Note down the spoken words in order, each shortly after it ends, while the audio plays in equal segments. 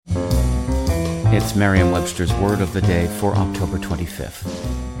It's Merriam-Webster's Word of the Day for October 25th.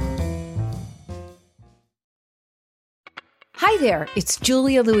 Hi there, it's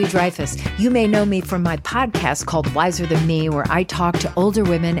Julia Louis-Dreyfus. You may know me from my podcast called Wiser Than Me, where I talk to older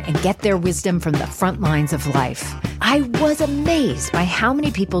women and get their wisdom from the front lines of life. I was amazed by how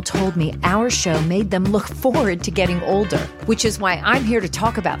many people told me our show made them look forward to getting older, which is why I'm here to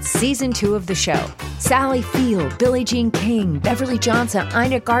talk about Season 2 of the show. Sally Field, Billie Jean King, Beverly Johnson,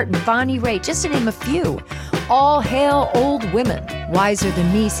 Ina Garten, Bonnie Raitt, just to name a few. All hail old women. Wiser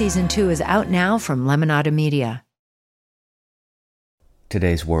Than Me Season 2 is out now from Lemonada Media.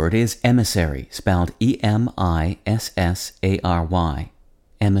 Today's word is emissary, spelled E-M-I-S-S-A-R-Y.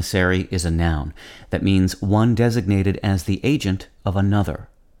 Emissary is a noun that means one designated as the agent of another,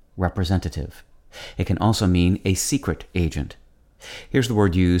 representative. It can also mean a secret agent. Here's the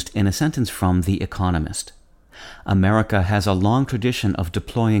word used in a sentence from The Economist. America has a long tradition of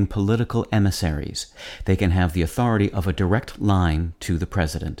deploying political emissaries. They can have the authority of a direct line to the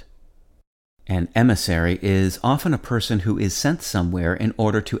president. An emissary is often a person who is sent somewhere in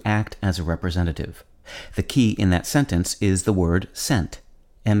order to act as a representative. The key in that sentence is the word sent.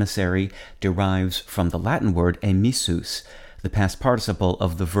 Emissary derives from the Latin word emissus, the past participle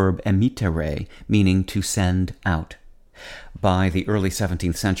of the verb emittere, meaning to send out. By the early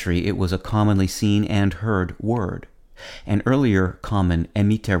 17th century, it was a commonly seen and heard word. An earlier common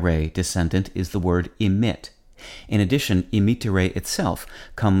emittere descendant is the word emit. In addition, emittere itself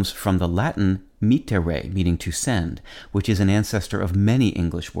comes from the Latin mittere, meaning to send, which is an ancestor of many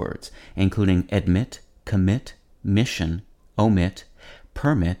English words, including admit, commit, mission, omit,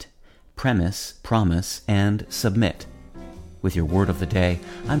 permit, premise, promise, and submit. With your word of the day,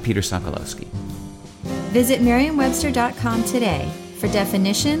 I'm Peter Sokolowski. Visit Merriam-Webster.com today for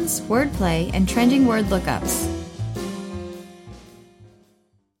definitions, wordplay, and trending word lookups.